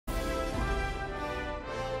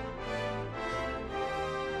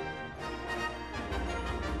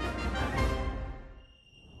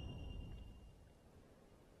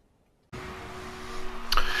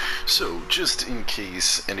So, just in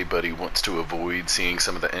case anybody wants to avoid seeing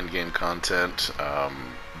some of the endgame content,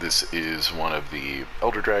 this is one of the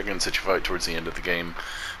Elder Dragons that you fight towards the end of the game.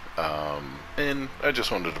 And I just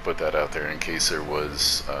wanted to put that out there in case there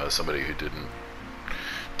was somebody who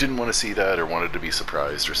didn't want to see that or wanted to be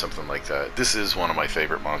surprised or something like that. This is one of my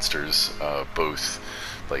favorite monsters, both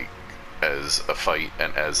like as a fight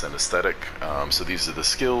and as an aesthetic. So these are the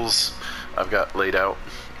skills I've got laid out,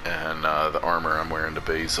 and the armor I'm wearing: the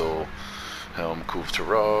Basil, Helm, Kulv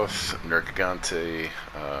Taroth, Nergigante,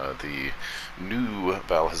 the new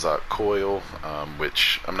Valhazak Coil,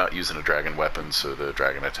 which I'm not using a dragon weapon, so the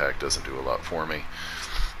dragon attack doesn't do a lot for me.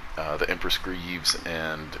 The Empress Greaves,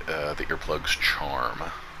 and the Earplug's Charm.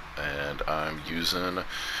 And I'm using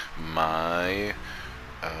my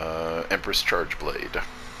Empress Charge Blade.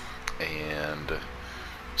 And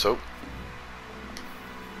so,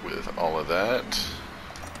 with all of that,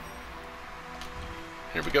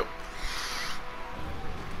 here we go.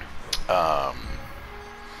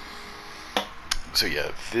 So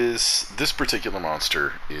yeah, this particular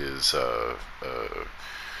monster is I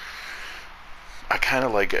kind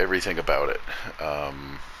of like everything about it. I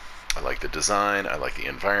like the design, I like the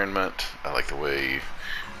environment, I like the way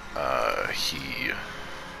he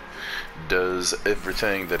does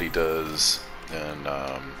everything that he does, and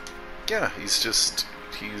yeah,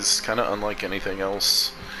 he's kind of unlike anything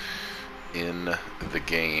else in the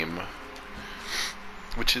game,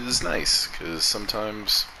 which is nice, because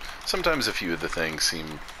sometimes a few of the things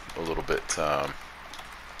seem a little bit,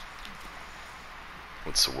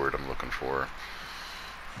 what's the word I'm looking for?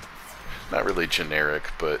 Not really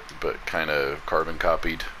generic, but kind of carbon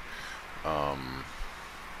copied.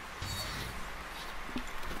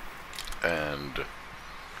 And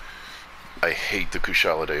I hate the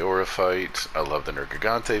Kushala Daora fight. I love the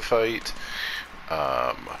Nergigante fight.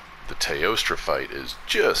 The Teostra fight is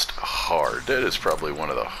just hard. That is probably one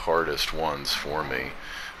of the hardest ones for me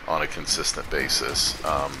on a consistent basis.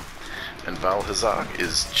 And Valhazak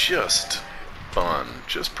is just fun,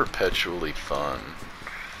 just perpetually fun.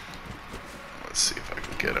 Let's see if I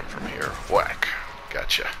can get him from here. Whack.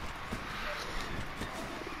 Gotcha.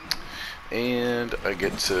 And I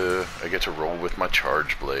get to roll with my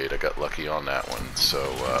Charge Blade. I got lucky on that one.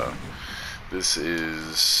 So this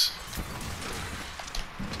is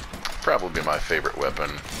probably my favorite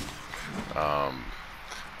weapon. I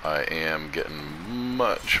am getting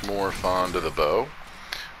much more fond of the bow.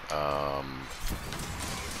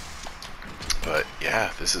 But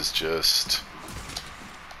yeah, this is just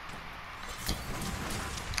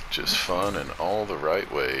fun in all the right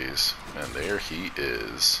ways. And there he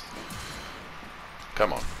is.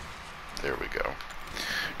 Come on. There we go.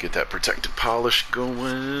 Get that protected polish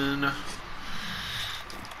going.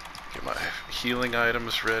 Get my healing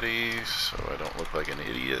items ready so I don't look like an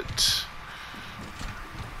idiot.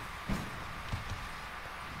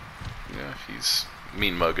 Yeah, he's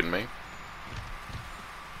mean mugging me.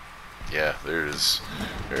 Yeah, there's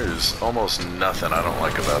almost nothing I don't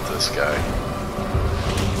like about this guy.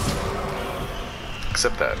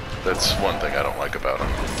 Except that. That's one thing I don't like about him.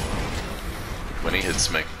 When he hits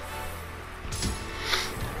me.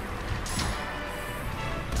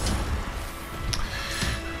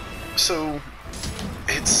 So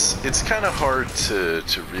it's kind of hard to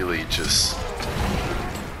really just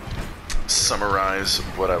summarize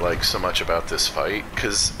what I like so much about this fight,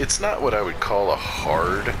 because it's not what I would call a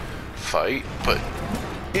hard fight, but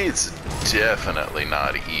it's definitely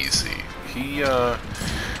not easy. He'll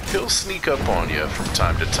sneak up on you from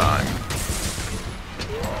time to time.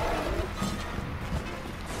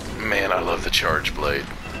 Man, I love the Charge Blade.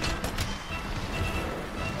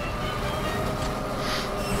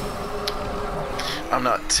 I'm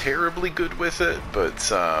not terribly good with it,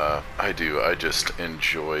 but I do. I just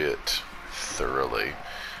enjoy it thoroughly.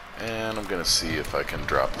 And I'm gonna see if I can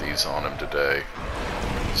drop these on him today.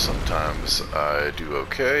 Sometimes I do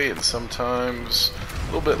okay, and sometimes a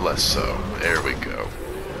little bit less so. There we go.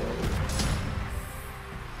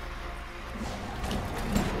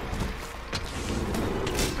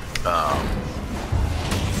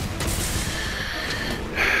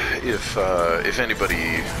 If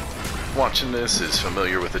anybody watching this is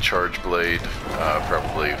familiar with the Charge Blade,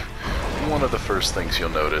 probably one of the first things you'll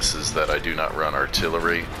notice is that I do not run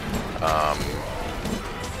artillery. I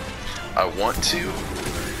want to,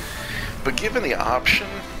 but given the option,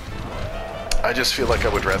 I just feel like I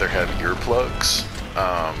would rather have earplugs.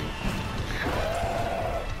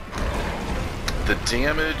 The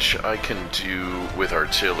damage I can do with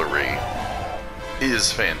artillery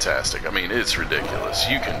is fantastic. I mean, it's ridiculous.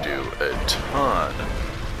 You can do a ton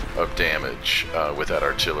of damage with that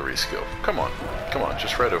artillery skill. Come on,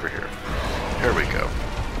 just right over here. Here we go.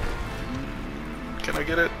 Can I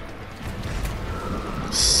get it?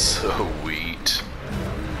 Sweet.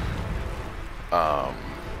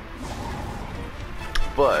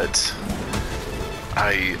 But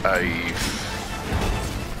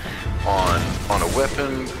on a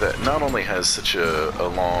weapon that not only has such a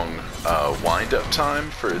long wind-up time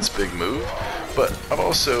for its big move, but I've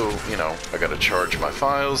also, you know, I gotta charge my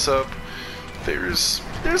files up. There's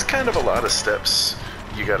kind of a lot of steps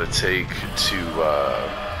you gotta take to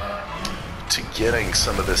getting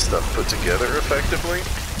some of this stuff put together effectively,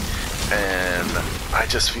 and I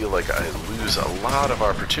just feel like I lose a lot of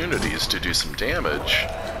opportunities to do some damage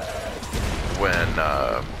when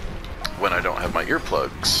I don't have my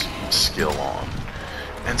earplugs skill on.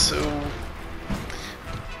 And so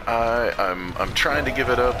I'm trying to give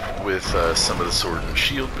it up with some of the sword and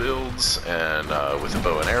shield builds, and with the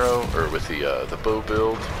bow and arrow, or with the bow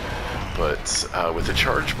build, but with the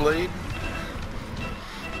charge blade,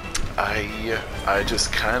 I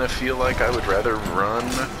just kind of feel like I would rather run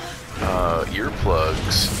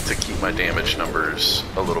earplugs to keep my damage numbers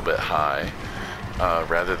a little bit high,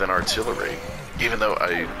 rather than artillery. Even though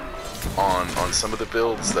on some of the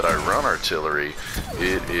builds that I run artillery,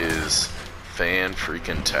 it is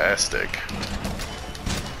fan-freaking-tastic.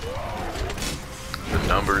 The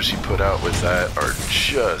numbers you put out with that are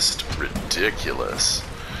just ridiculous.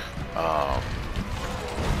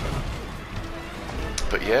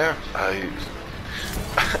 But yeah,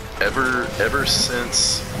 ever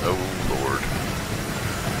since, oh lord.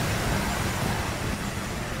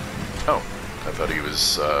 Oh, I thought he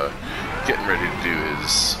was getting ready to do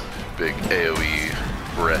his big AoE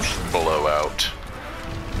breath blowout.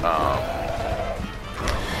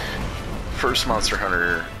 First Monster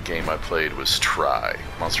Hunter game I played was Try,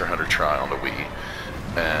 Monster Hunter Try on the Wii,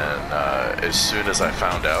 and as soon as I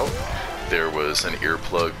found out there was an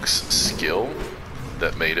earplugs skill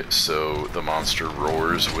that made it so the monster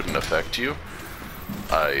roars wouldn't affect you,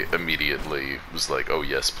 I immediately was like, oh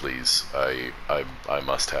yes please, I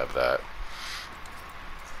must have that.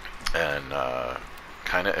 And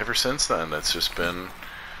kind of ever since then, that's been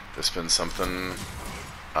something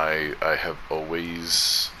I have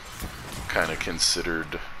always kind of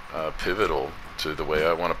considered pivotal to the way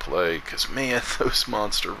I want to play, because man, those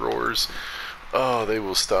monster roars, oh, they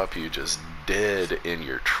will stop you just dead in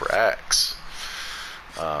your tracks.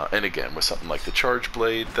 And again, with something like the charge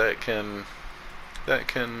blade, that can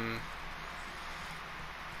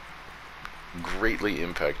greatly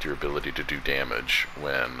impact your ability to do damage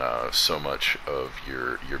when so much of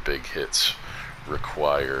your big hits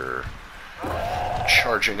require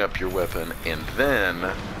charging up your weapon and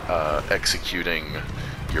then executing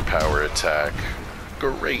your power attack.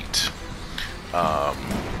 Great.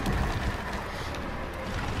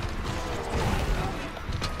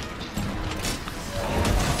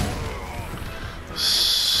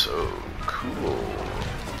 So cool.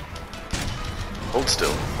 Hold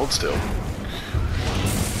still, hold still.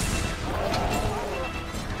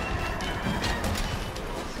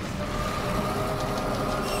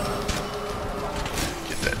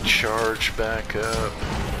 Get that charge back up.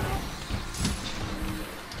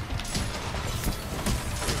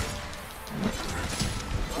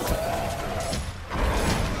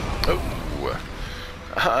 Oh,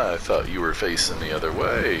 I thought you were facing the other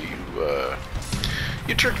way.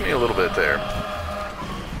 You tricked me a little bit there.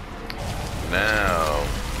 Now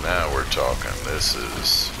we're talking. This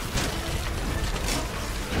is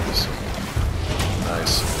some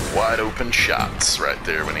nice wide open shots right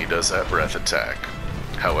there when he does that breath attack.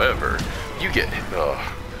 However, you get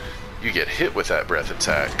hit with that breath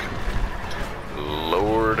attack.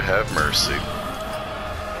 Lord have mercy.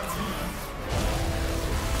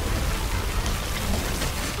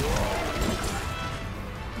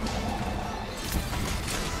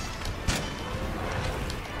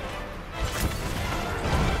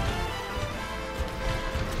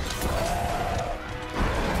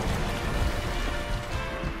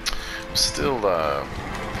 Still,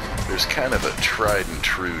 there's kind of a tried and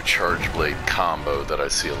true charge blade combo that I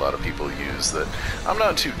see a lot of people use that I'm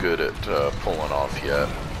not too good at pulling off yet.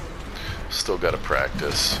 Still got to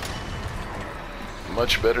practice.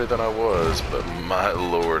 Much better than I was, but my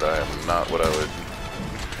lord, I am not what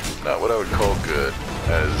I would call good,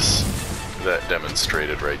 as that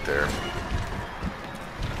demonstrated right there.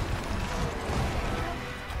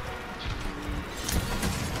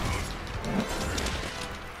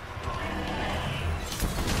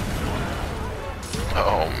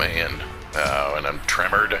 Oh man. Oh, and I'm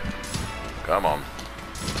tremored. Come on.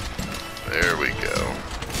 There we go.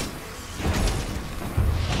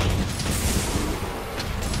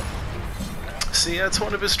 See, that's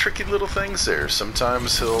one of his tricky little things there.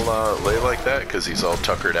 Sometimes he'll lay like that because he's all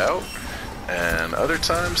tuckered out, and other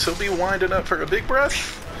times he'll be winding up for a big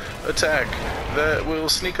breath attack that will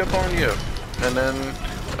sneak up on you, and then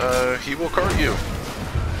he will cart you.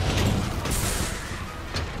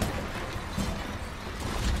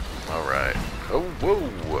 Alright. Oh, whoa,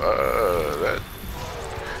 that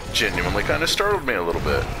genuinely kind of startled me a little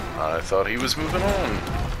bit. I thought he was moving on.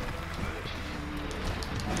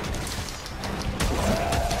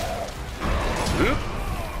 Oop.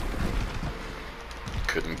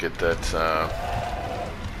 Couldn't get that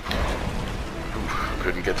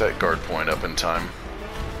guard point up in time.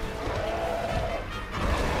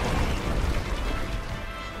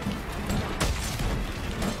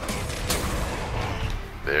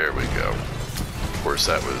 There we go. Of course,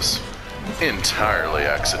 that was entirely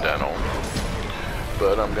accidental,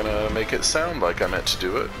 but I'm gonna make it sound like I meant to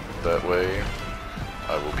do it. That way,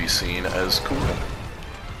 I will be seen as cool.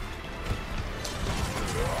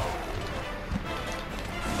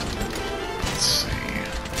 Let's see.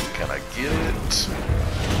 Can I get it?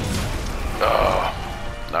 Oh,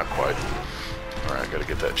 not quite. Alright, gotta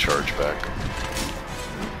get that charge back.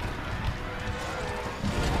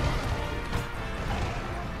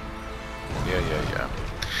 Yeah.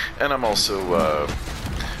 And I'm also,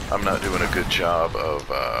 I'm not doing a good job of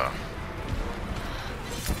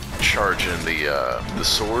charging the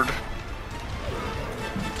sword.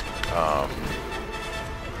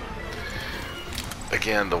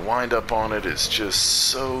 Again, the wind up on it is just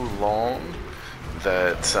so long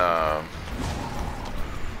that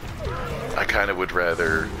I kind of would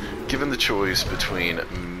rather, given the choice between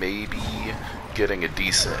maybe getting a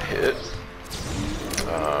decent hit,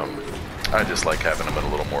 I just like having them a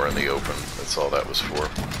little more in the open. That's all that was for.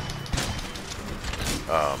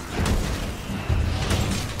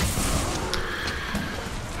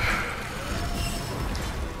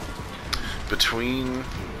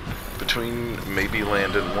 Between maybe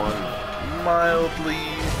landing one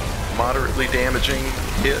moderately damaging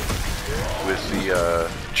hit with the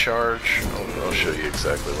charge. I'll show you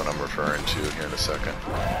exactly what I'm referring to here in a second.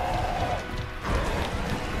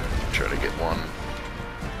 Try to get one.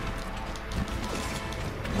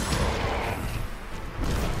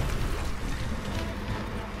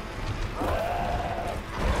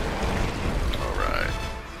 Alright.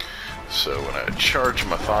 So when I charge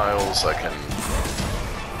my files, I can...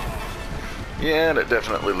 Yeah, and it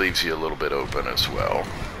definitely leaves you a little bit open as well.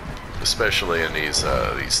 Especially in these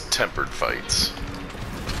tempered fights.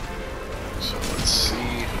 So let's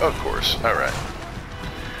see. Oh, of course. Alright.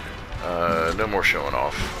 No more showing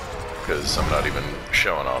off. Because I'm not even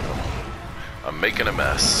showing off. I'm making a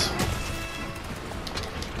mess.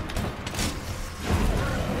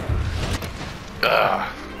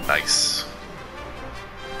 Ah, nice.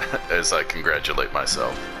 As I congratulate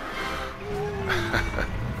myself.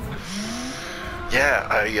 Yeah,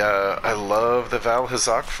 I love the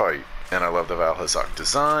Val-Hazak fight, and I love the Val-Hazak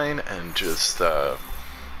design, and just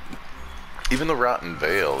even the Rotten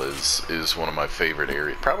Vale is one of my favorite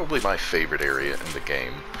areas, probably my favorite area in the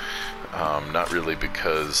game. Not really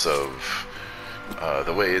because of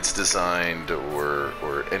the way it's designed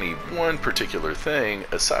or any one particular thing,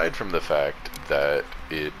 aside from the fact that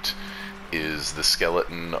it is the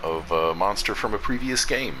skeleton of a monster from a previous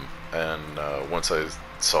game, and once I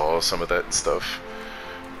saw some of that stuff,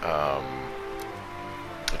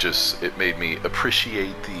 it made me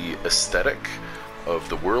appreciate the aesthetic of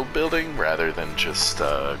the world building rather than just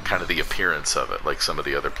kind of the appearance of it, like some of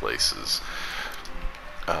the other places.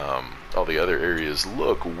 All the other areas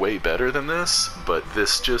look way better than this, but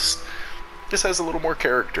this has a little more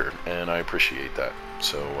character, and I appreciate that.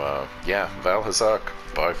 So yeah, Val-Hazak,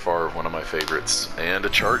 by far one of my favorites, and a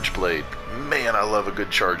charge blade. Man, I love a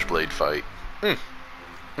good charge blade fight.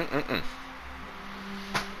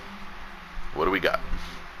 What do we got?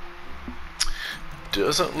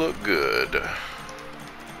 Doesn't look good.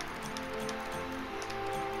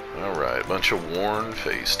 Alright, bunch of worn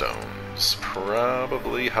face stones.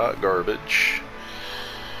 Probably hot garbage.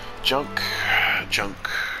 Junk,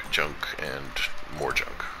 and more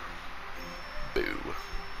junk. Boo.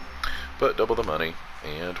 But double the money,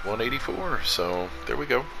 and 184, so there we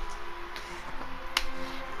go.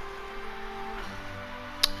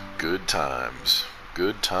 Good times.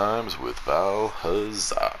 Good times with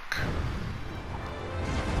Val-Hazak.